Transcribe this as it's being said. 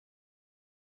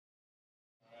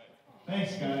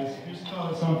Thanks, guys. Here's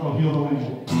another song called Heal the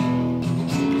Land.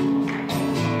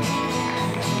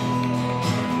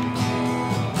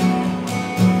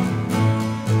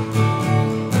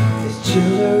 As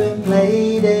children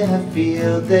played in a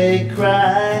field, they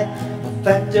cry. A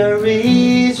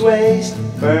factory's waste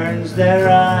burns their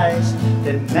eyes.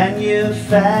 They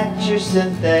manufacture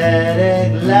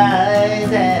synthetic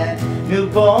lies, and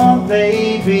newborn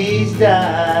babies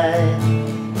die.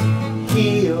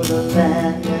 Heal the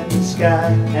land and the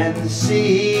sky and the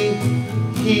sea.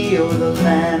 Heal the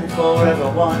land for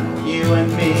everyone, you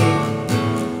and me.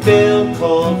 Build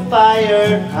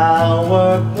coal-fired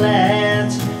power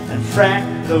plants and frack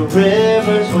the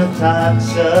rivers with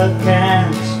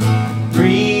toxicants.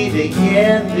 Breathing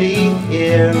in the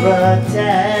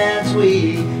irritants,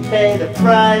 we pay the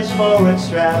price for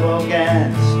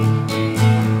extravagance.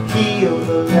 Heal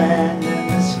the land and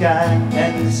the sky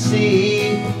and the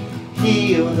sea.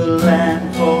 Heal the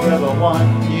land for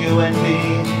everyone, you and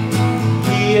me.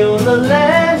 Heal the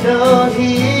land, oh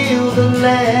heal the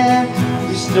land.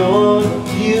 Restore the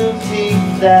beauty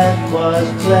that was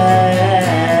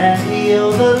planned.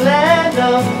 Heal the land,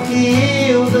 oh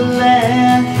heal the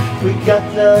land. We got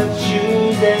the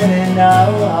choosing in our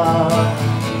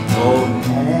own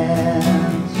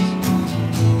hands.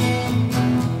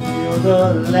 Heal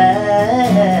the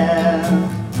land.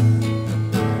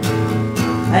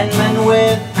 And men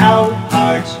without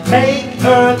hearts make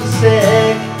earth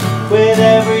sick with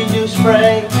every new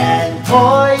spray and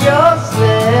oil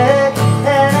slick.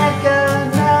 An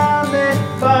economic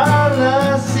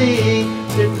policy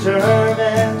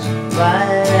determines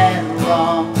right and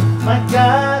wrong. My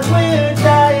God, we're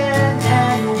dying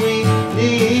and we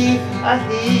need a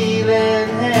healing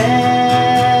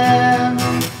hand.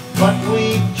 But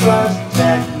we trust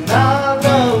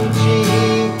technology.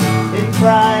 It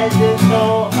prizes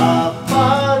no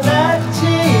apology,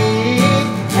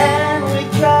 and we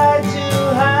try to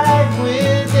hide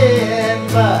within,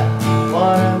 but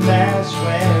what a mess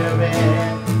we're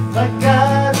in. My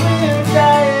God, we're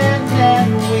dying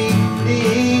and we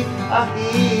need a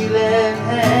healing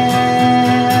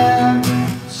hand.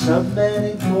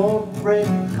 Submitting corporate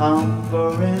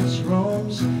conference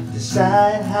rooms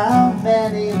decide how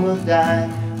many will die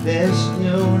this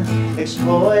noon.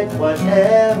 Exploit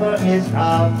whatever is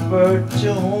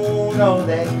opportune. Oh,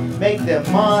 they make their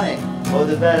money, oh,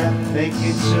 they better make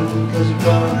it soon. Cause we're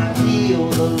gonna heal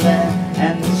the land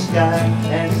and the sky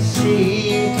and the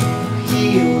sea.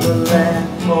 Heal the land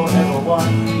for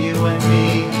everyone, you and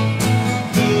me.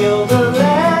 Heal the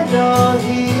land, oh,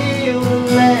 heal the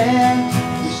land.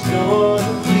 Restore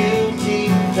the beauty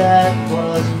that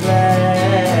was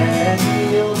planned.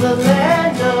 Heal the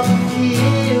land, oh,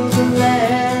 heal the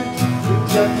land. We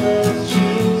got the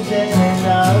choosing in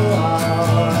our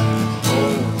heart.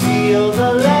 Oh, heal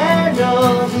the land,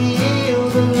 oh, heal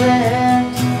the land.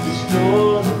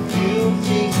 Restore the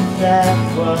beauty that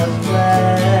was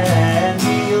planned.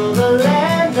 Heal the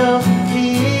land, oh,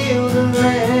 heal the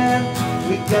land.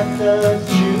 We got the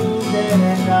choosing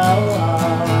in our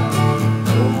heart.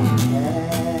 Oh,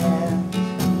 yeah.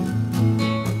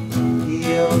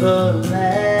 Heal the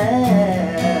land.